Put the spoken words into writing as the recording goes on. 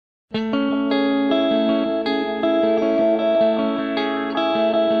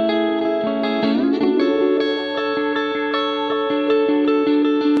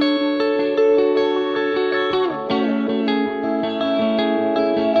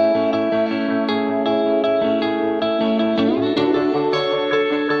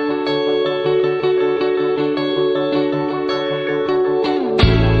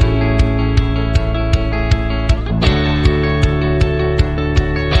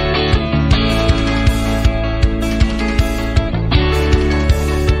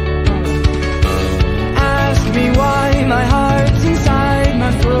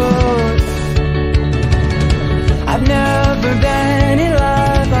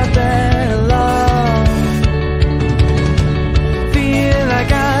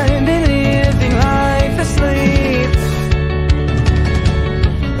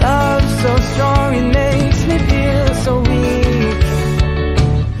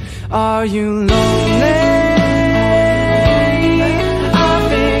Are you lonely? Our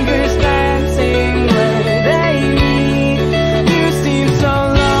fingers dancing where they meet. You seem so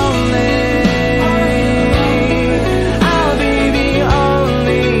lonely. I'll be the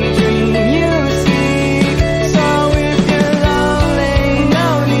only dream you seek. So if you're lonely, no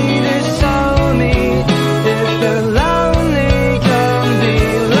need to show me. If you're lonely, come be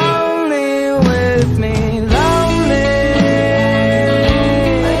lonely with me.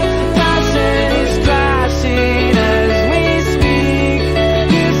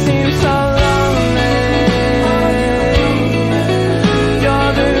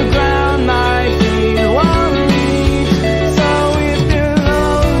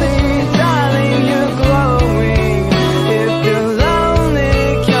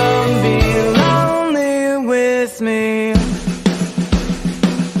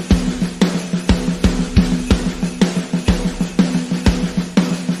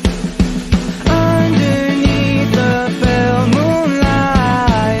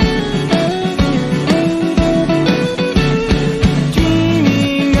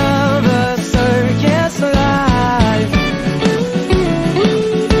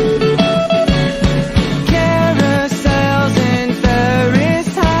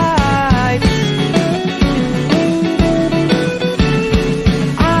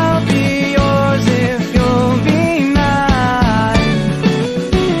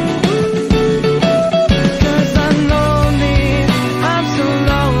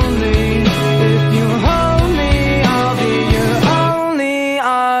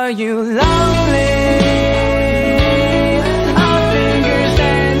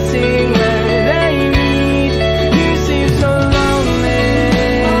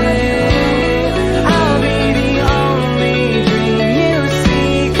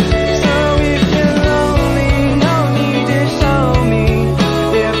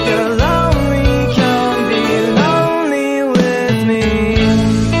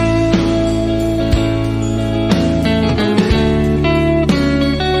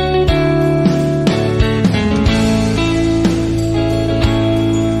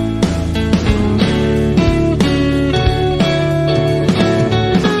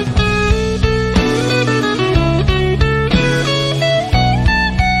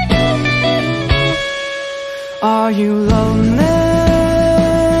 Are you lonely?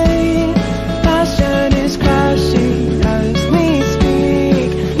 Passion is crashing as we speak.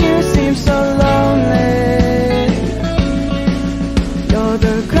 You seem so lonely. You're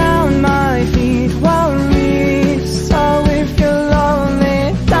the ground my feet won't reach. So if you're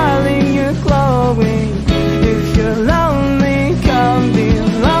lonely, darling, you're glowing. If you're lonely, come be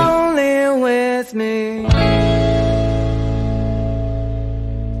lonely with me.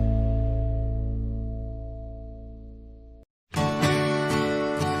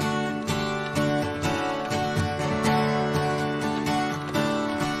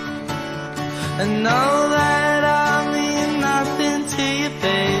 I know that I mean nothing to you,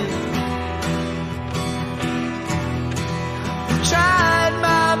 babe. I've tried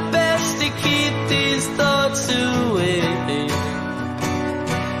my best to keep these thoughts away.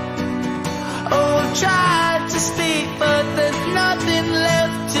 Oh, I've tried to speak, but there's nothing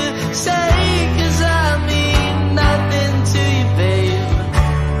left to say. 'Cause I mean nothing to you, babe.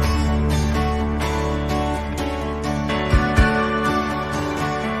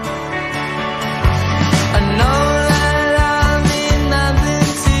 I know that I mean nothing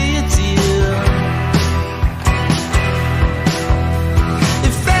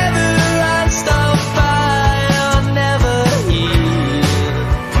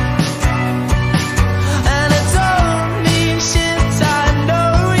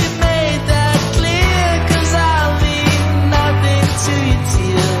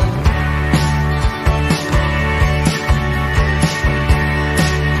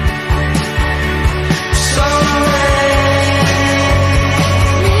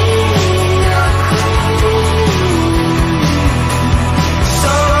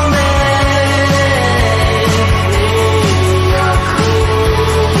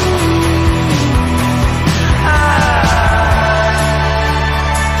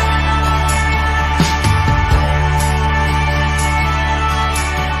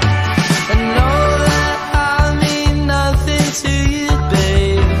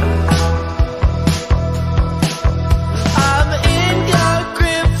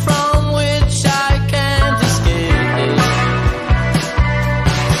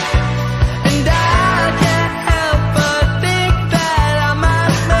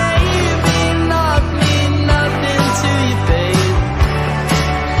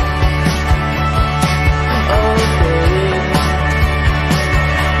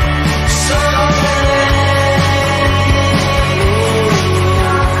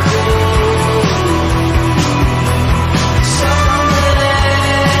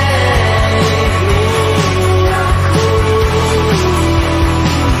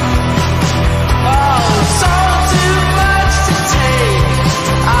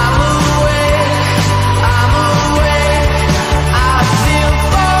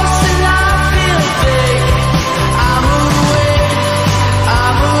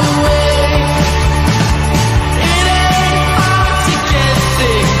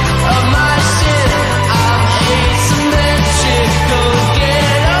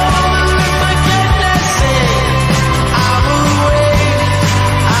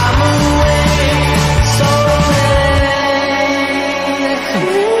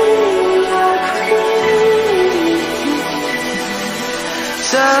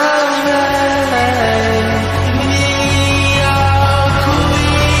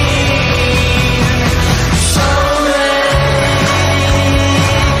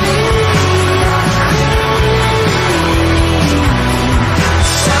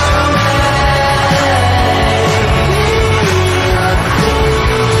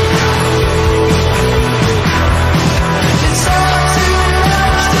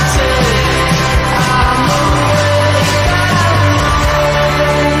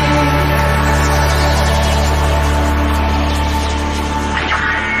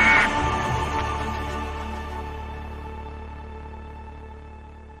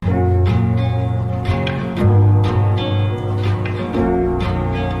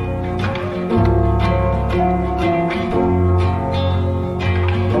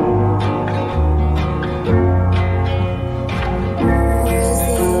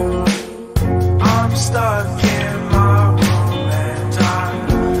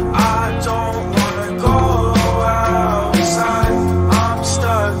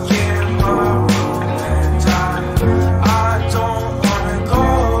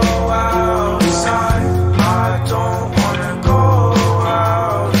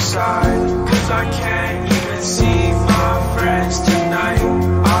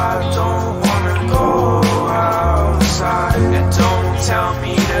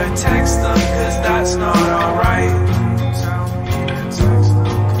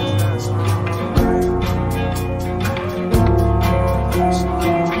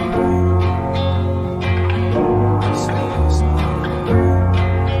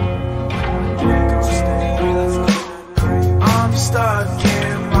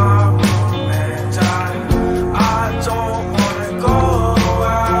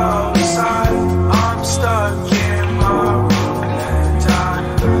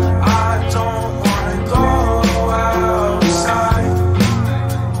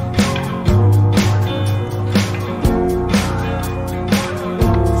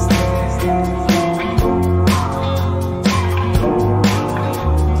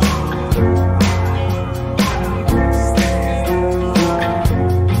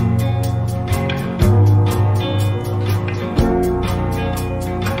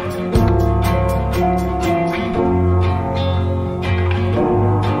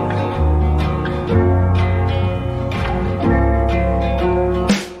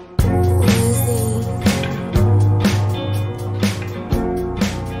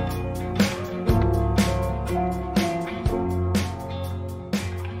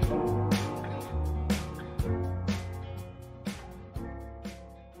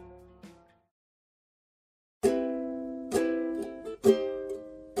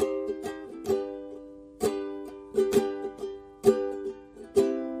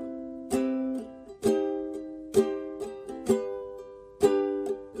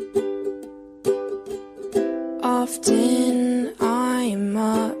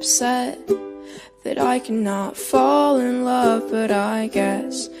upset that I cannot fall in love, but I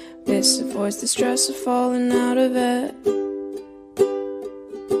guess this avoids the stress of falling out of it.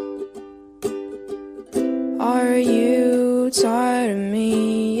 Are you tired of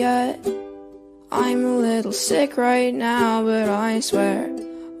me yet? I'm a little sick right now, but I swear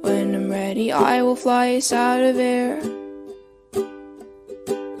when I'm ready I will fly us out of here.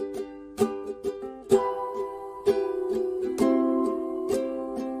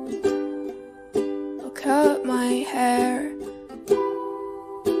 I'll cut my hair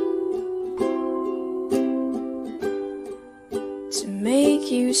to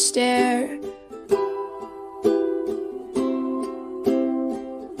make you stare.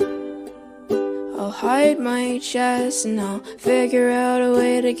 I'll hide my chest and I'll figure out a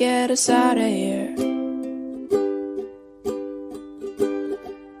way to get us out of here.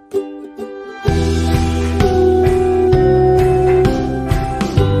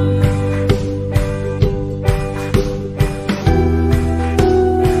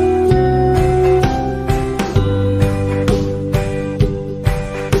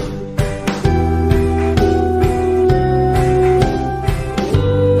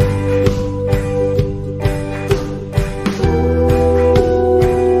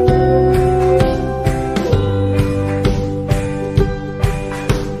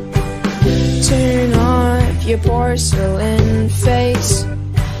 Your porcelain face,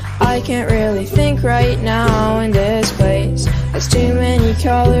 I can't really think right now in this place. There's too many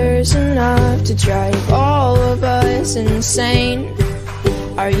colors, enough to drive all of us insane.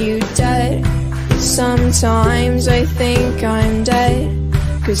 Are you dead? Sometimes I think I'm dead,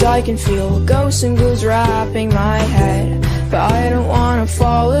 'cause I can feel ghosts and ghouls wrapping my head. But I don't wanna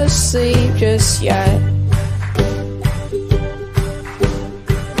fall asleep just yet.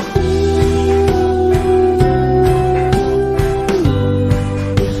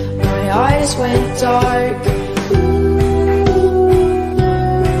 Went dark,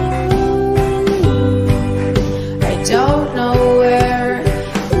 I don't know where.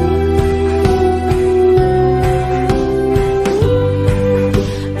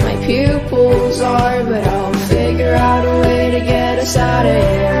 My pupils are, but I'll figure out a way to get us out of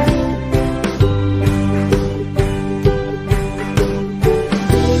here.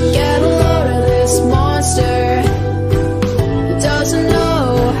 Get a load of this monster who doesn't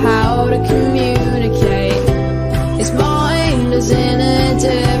know how to communicate. His mind is in a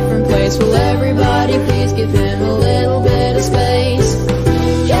different place. Will everybody please give him a little bit of space?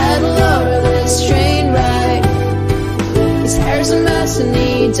 Get a load of this train wreck. His hair's a mess and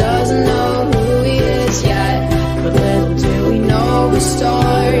he doesn't know who he is yet. But little do we know the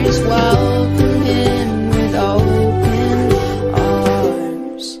stars welcome him with open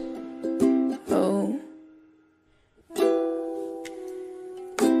arms. Oh,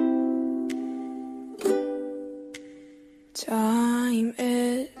 time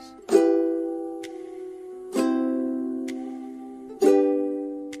is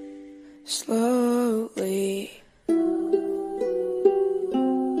slowly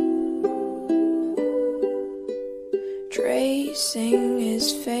tracing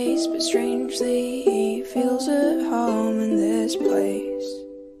his face, but strangely he feels at home in this place.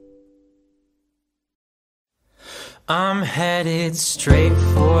 I'm headed straight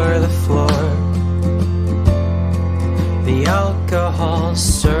for the floor. The alcohol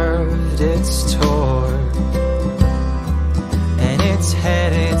served its tour, and it's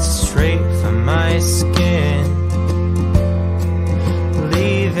headed straight for my skin,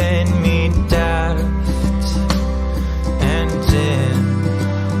 leaving me daft and dim.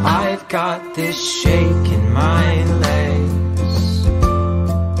 I've got this shake in my legs,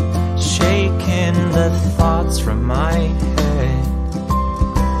 shaking the thoughts from my head.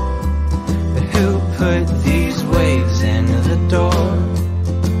 But who put these waves in the door?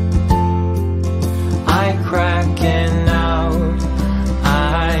 I cracking out,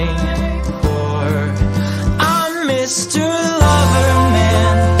 I pour. I'm Mr.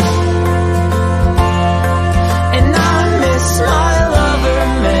 Loverman, and I miss my lover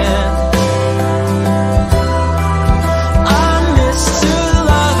man.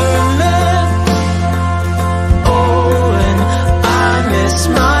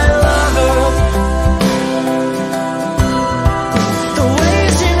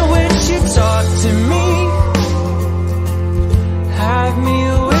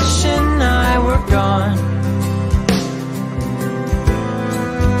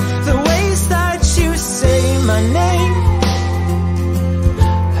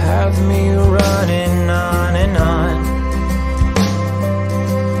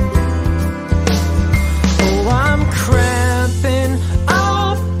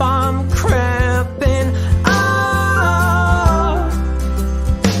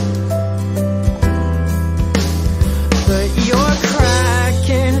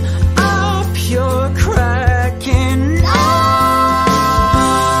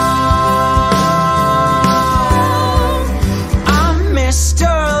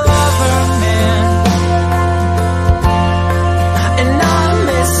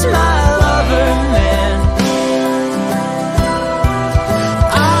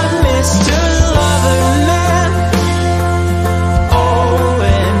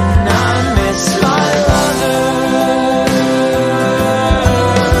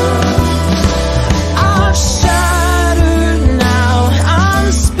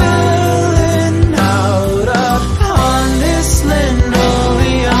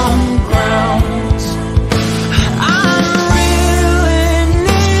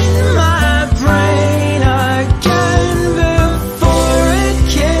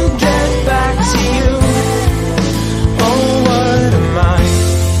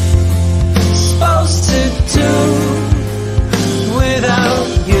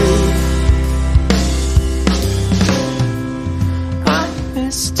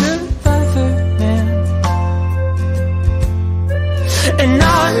 Mr. Loverman. And I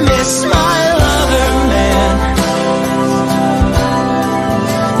miss my Loverman.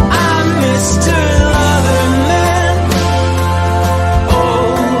 I'm Mr. Loverman.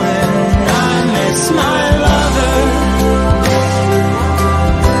 Oh, and I miss my lover.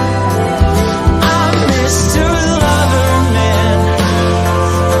 I'm Mr. Loverman.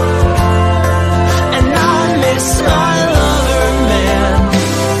 And I miss my Loverman.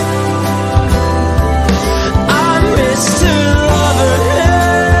 I'm Mr. Loverman.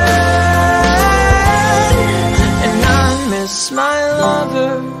 And I miss my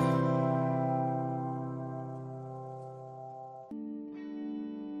lover.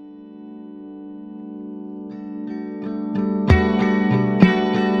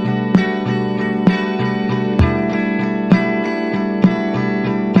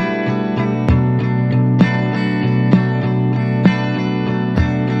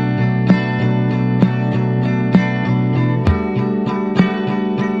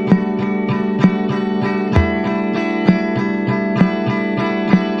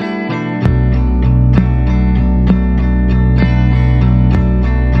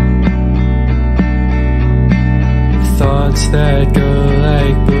 Thoughts that go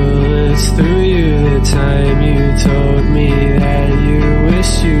like bullets through you. The time you told me that you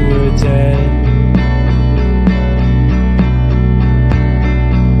wished you were dead.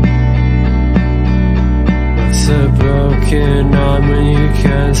 What's a broken arm when you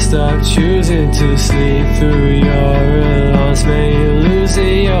can't stop choosing to sleep through your alarms? May you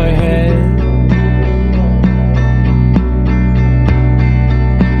losing your head.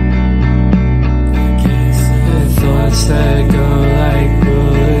 That go like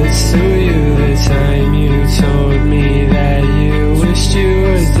bullets through you. The time you told me that you wished you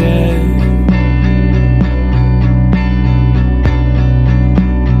were dead.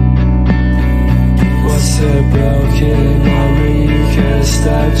 What's a broken arm when you can't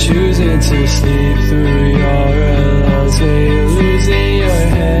stop choosing to sleep through your alarms? When you're losing your head.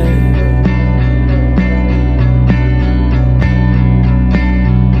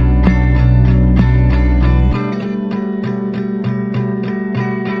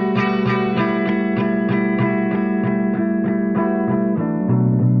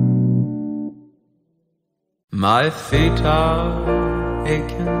 My feet are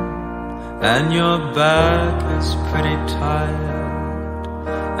aching and your back is pretty tired,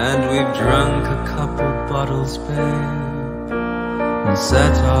 and we've drunk a couple bottles, babe, and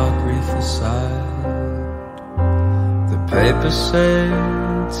set our grief aside. The papers say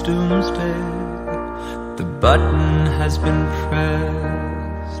it's doomsday, the button has been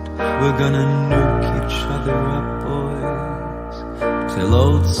pressed. We're gonna nuke each other up, boys, till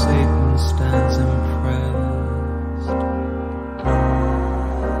old Satan stands impressed.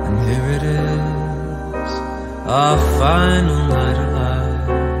 And here it is, our final night alive.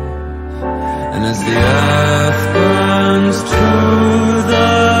 And as the earth burns to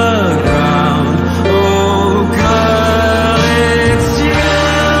the ground, oh girl, it's you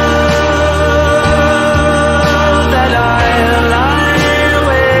that I lie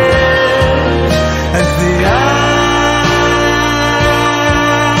with. As the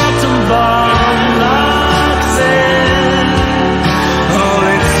atom bomb locks in,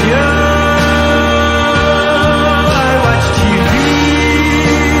 oh, it's you I watch TV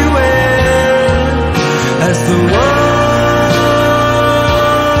with. As the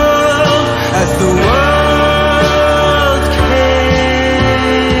world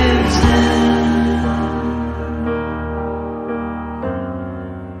caves in.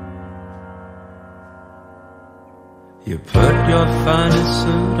 You put your finest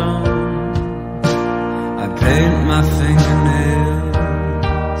suit on, I paint my fingernails.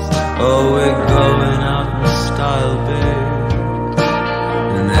 Oh, we're going out in style, babe,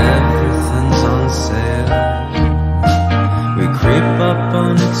 and everything's on sale. We creep up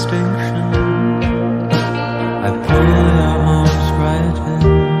on extinction, I pull your arms right in,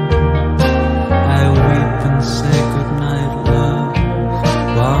 I weep and say goodnight, love,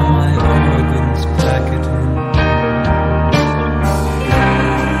 while my organs pack it in.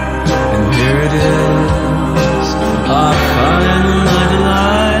 And here it is, our final night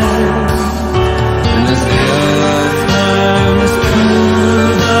alive. And as the earth turns to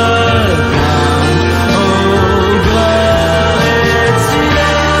the ground, oh girl, it's you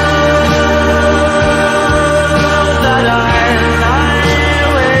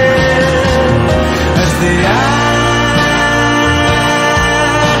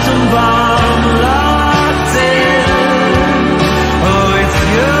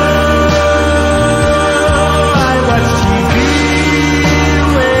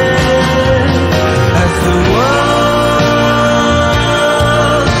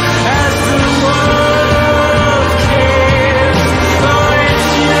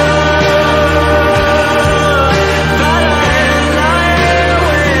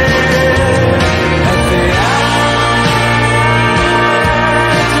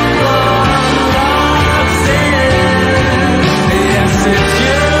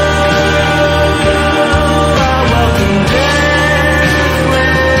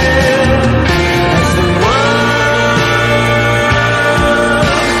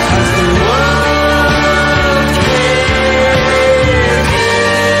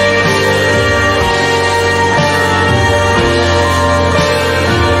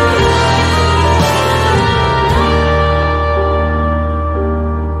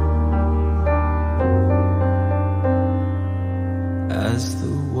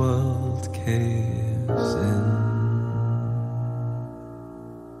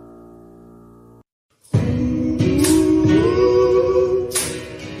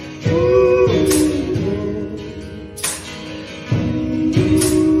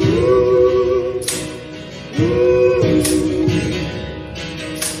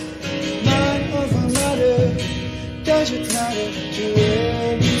doesn't matter to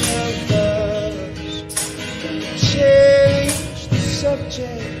any of us. Change the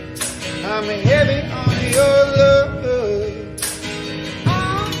subject, I'm heavy on your love. I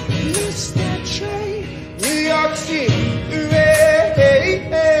missed that train, New York City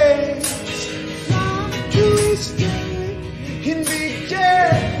race. Fly to Eastern in big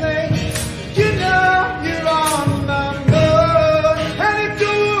jet plane. You know you're on my mind, and if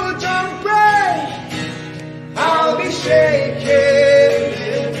the woods don't break, I'll be shaking.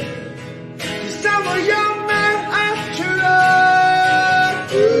 'Cause I'm a young man after all.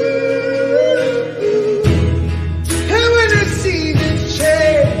 And when the seasons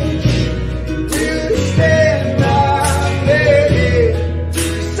change, we'll stand by me.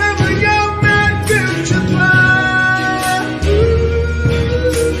 'Cause I'm a young man built to fly.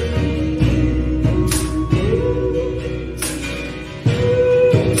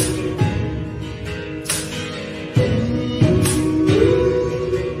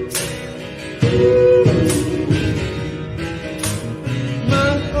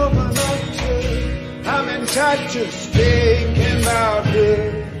 I'm in touch, just thinking about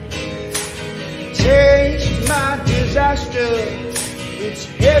her. Taste my disaster, it's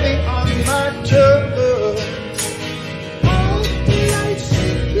heavy on my tongue. All the lights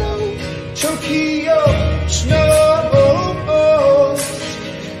glow, Tokyo snows.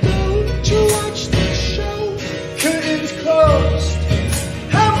 Don't you watch the show, curtains closed.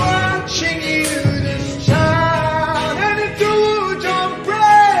 I'm watching you this time, and if the woods don't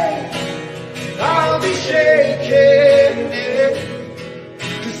break, I'll be shaking it.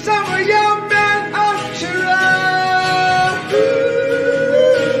 'Cause I'm a young man after all.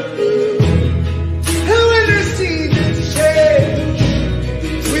 And when the seasons change,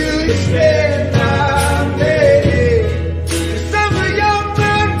 will you stand by me? 'Cause I'm a young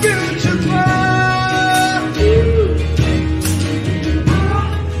man built to fly.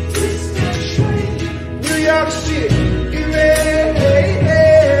 It's that train, New York City,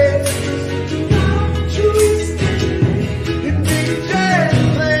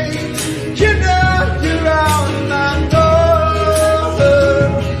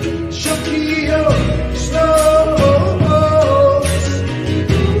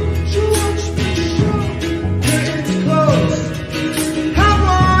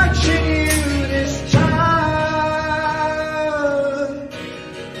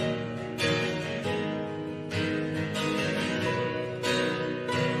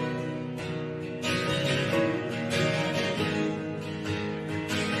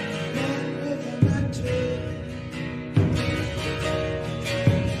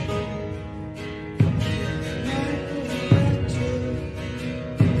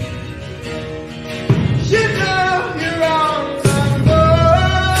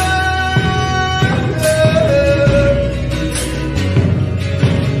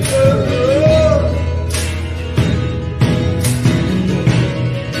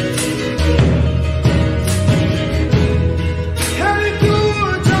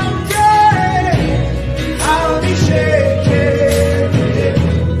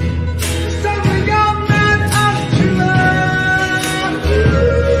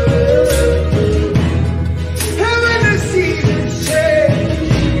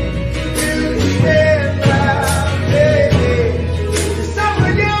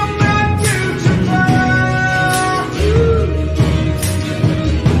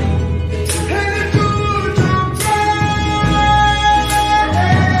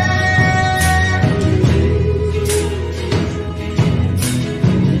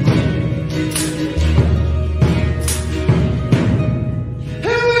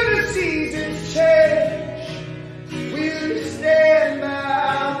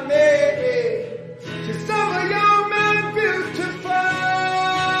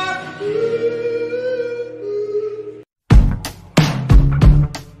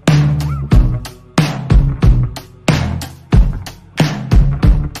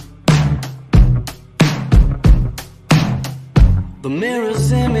 The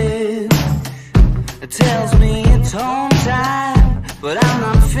mirror's image, it tells me it's home time, but I'm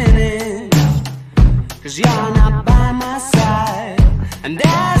not finished, 'cause you're not by my side. And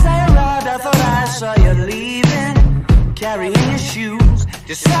as I arrived, I thought I saw you leaving, carrying your shoes.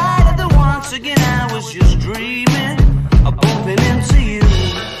 Decided that once again I was just dreaming of bumping into you.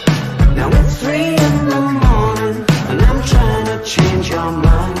 Now it's 3 in the morning, and I'm trying to change your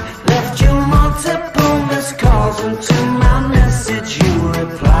mind. Left you multiple missed calls, and to my message you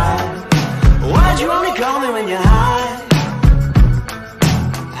replied. Why'd you only call me when you're high?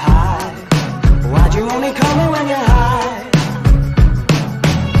 High. Why'd you only call me when you're high?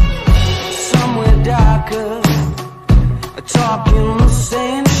 Somewhere darker, talking the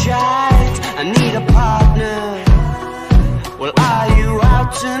same shite. I need a partner. Well, are you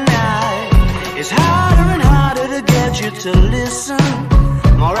out tonight? It's harder and harder to get you to listen.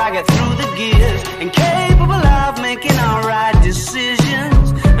 More I get through the gears, incapable of making alright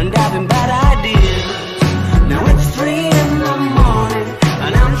decisions and having bad ideas. Now it's 3 in the morning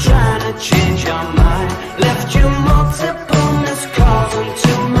and I'm trying to change your mind. Left you multiple missed calls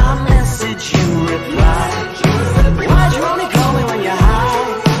until my message you replied. Why'd you only call me when you're high?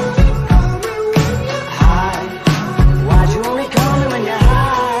 High. Why'd you only call me when you're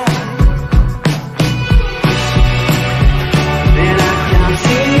high? Then I can't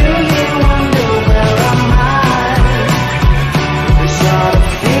see you here, wonder where am I? It sort of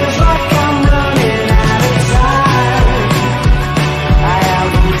feels like I'm running out of time. I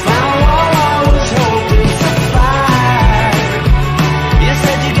haven't found what I was hoping to find. You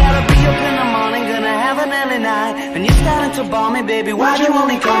said you gotta be up in the morning, gonna have an early night, and you're starting to bore me, baby. Why'd you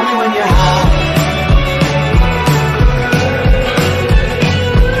only call me when you're high?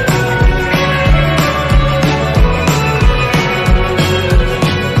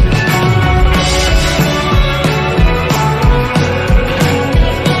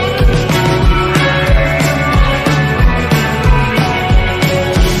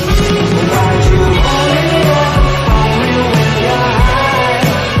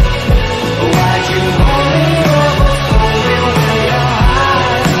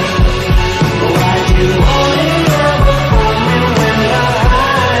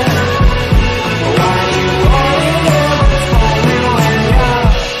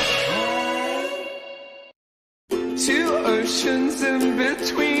 Two oceans in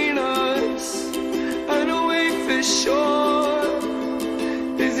between us, and away for shore.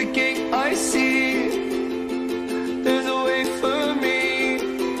 There's a gate I see, there's a way for me.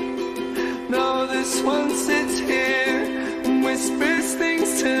 Now this one sits here and whispers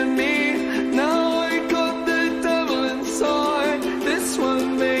things to me.